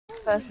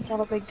person to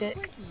have a big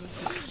dick.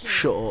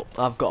 Shut up,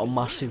 I've got a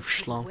massive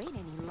schlong.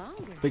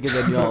 Bigger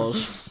than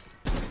yours.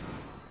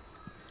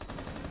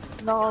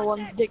 No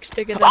one's dick's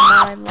bigger than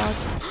mine, lad.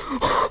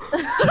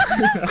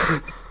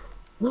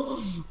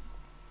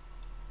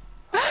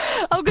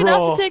 I'm gonna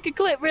have to take a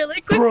clip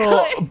really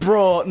quickly.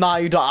 Bro, nah,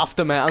 you don't have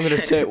to, mate. I'm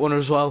gonna take one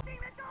as well.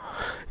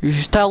 You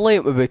should tell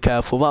Liam to be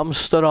careful, but I'm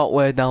stood out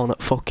way down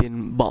at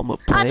fucking bottom of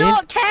plane. I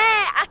don't care!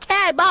 I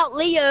care about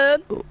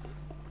Liam!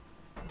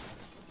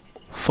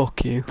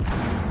 Fuck you.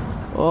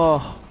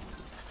 Oh.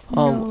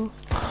 No,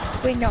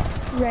 we're not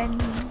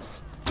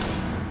friends.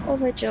 Oh,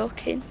 we're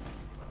joking.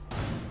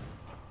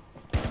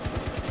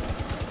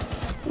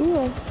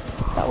 Ooh,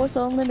 that was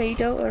only me,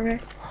 don't worry.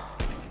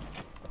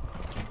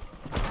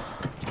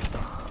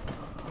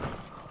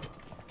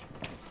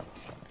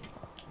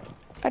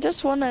 I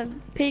just wanna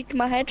peek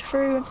my head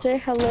through and say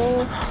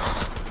hello.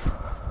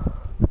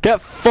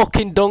 Get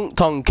fucking dunked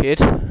on, kid.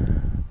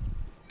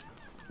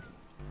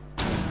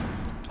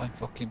 Playing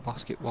fucking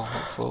basketball, what the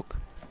fuck?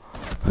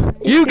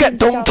 You get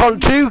dunked on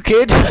too,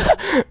 kid.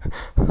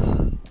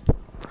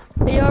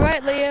 Are you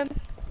alright, Liam?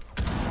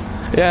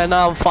 Yeah,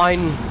 no, I'm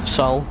fine,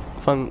 Sol.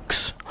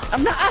 Thanks.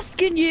 I'm not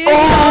asking you!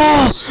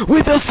 Oh!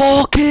 With a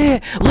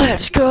 4K!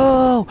 Let's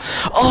go!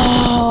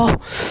 Oh!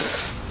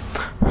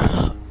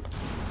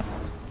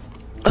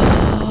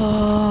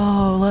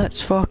 Oh,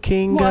 let's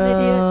fucking What an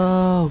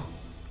go!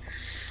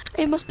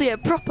 It must be a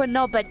proper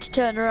knobhead to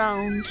turn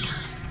around.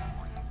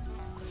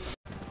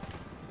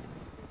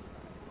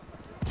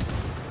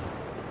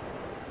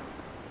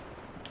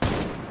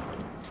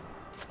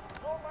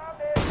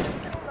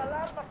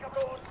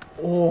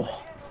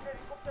 Oh!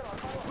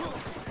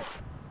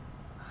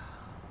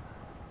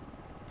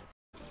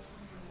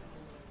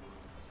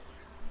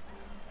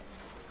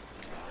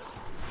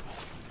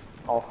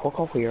 Oh, fuck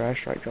off with your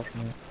airstrike, Josh,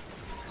 mate.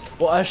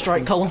 What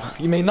airstrike, Callum?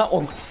 You mean that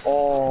one?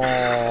 Oh,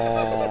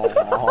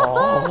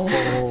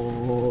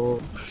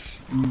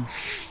 you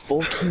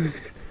fucking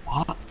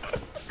fat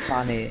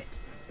fanny.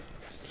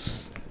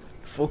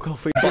 Fuck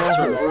off,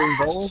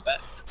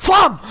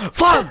 Fam!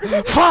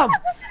 Fam!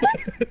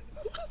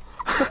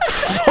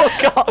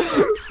 Fuck off!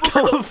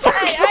 Callum, fuck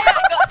Hey, I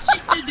ain't got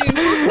shit to do,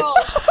 fuck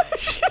off!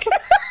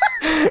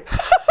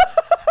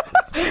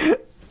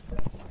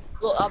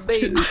 Look, I'm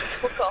being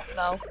fuck off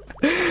now.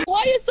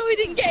 Why are so we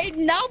didn't get it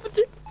now? But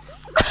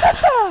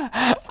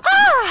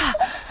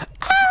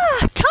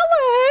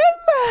Callum!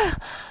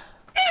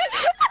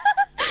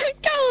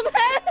 Callum,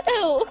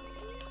 help!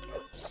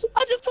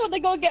 I just want to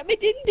go get me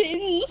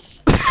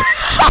din-dins.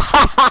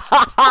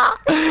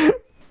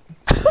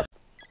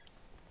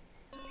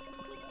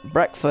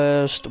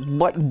 Breakfast,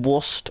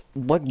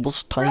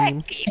 breakfast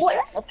time.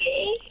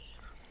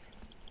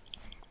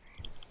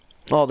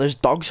 Oh, there's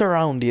dogs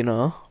around, you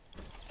know.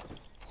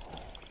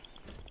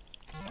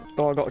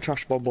 Oh, I got a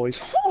trash bomb,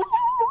 boys.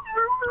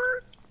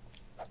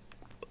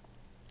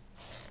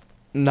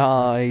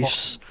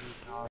 Nice.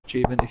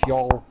 Achievement if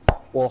y'all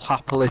will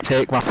happily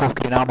take my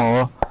fucking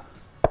ammo.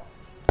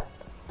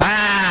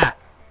 Ah!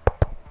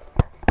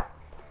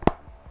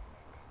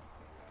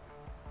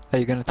 Are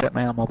you gonna take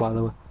my ammo, by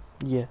the way?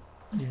 Yeah.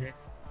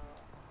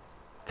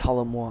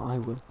 Callum, what? I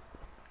will.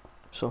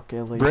 It's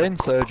okay, Lee. Brain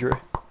surgery.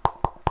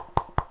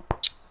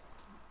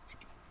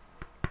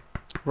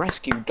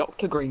 Rescue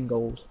Dr.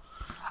 Greengold.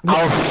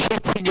 I'll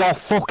shit in your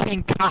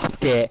fucking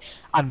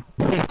casket and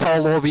piss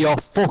all over your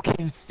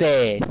fucking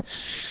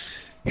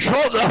face.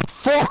 Shut the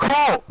fuck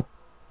up!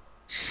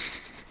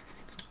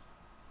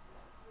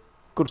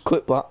 Good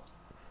clip, that.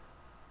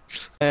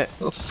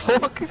 The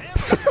fuck?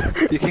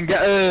 You can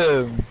get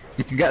a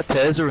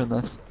taser in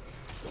this.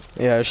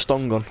 Yeah, a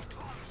stun gun.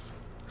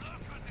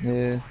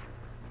 Yeah.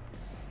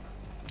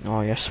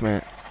 Oh, yes,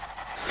 mate.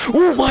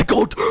 Oh my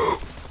god!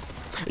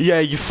 Yeah,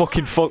 you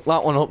fucking fucked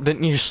that one up,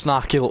 didn't you,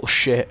 snarky little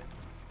shit?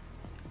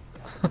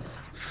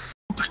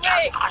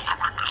 Wait,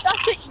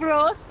 static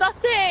bro,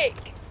 static!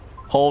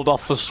 Hold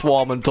off the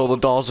swarm until the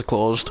doors are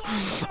closed.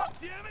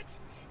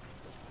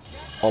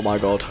 Oh my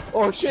god.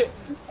 Oh shit!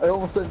 I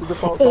almost ended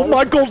up outside. Oh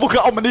my god, look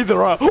at how many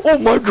there are! Oh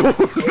my god!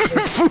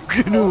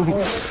 Fucking hell!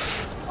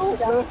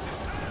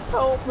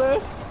 Help me!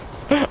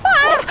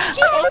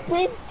 Help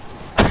me!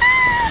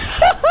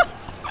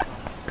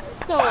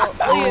 Stop,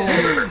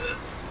 Liam.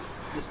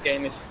 This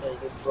game is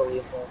filled with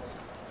brilliant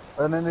moments.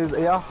 And then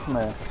he asked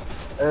me,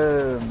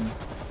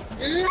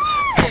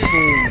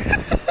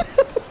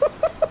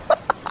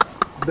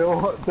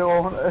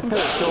 don't.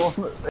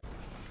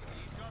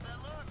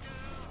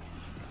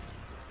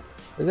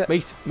 Is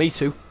it? Me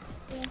too.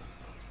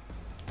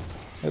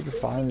 It'll be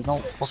fine, there's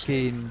not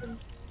fucking...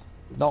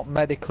 Not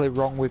medically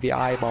wrong with your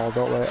eyeball,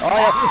 don't worry.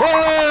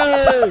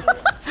 Oh,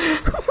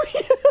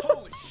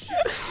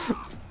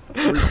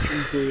 Holy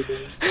shit!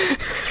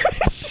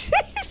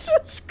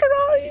 Jesus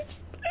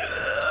Christ!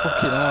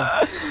 fucking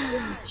hell.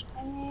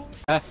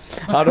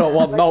 I don't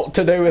want naught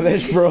to do with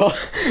this, bro.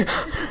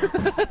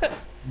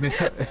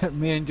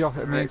 me and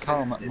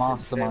Callum at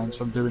Masterminds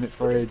from doing it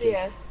for ages.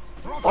 Yeah.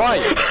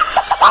 Oi!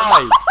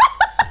 Oi!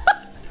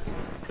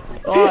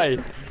 Oi!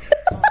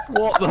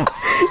 What the?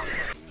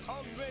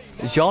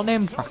 Is your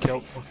name? I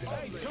killed fucking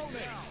hostage.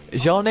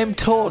 Is your name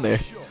Tony?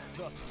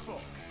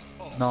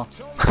 No.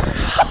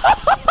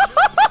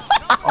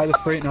 Oh, the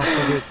freaking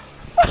hostages.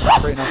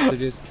 Freaking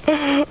hostages.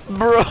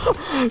 Bro,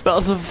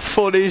 that's the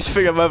funniest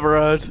thing I've ever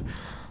heard.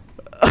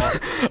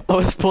 I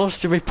was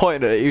supposed to be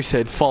pointing at you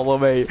saying follow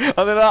me, and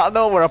then out of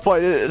nowhere I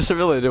pointed at a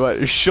civilian and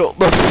went shut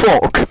the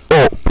fuck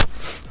up.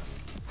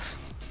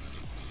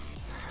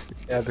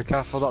 Yeah, be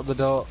careful that they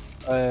don't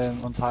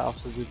untie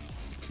hostages.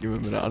 Give me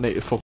a minute, I need to fuck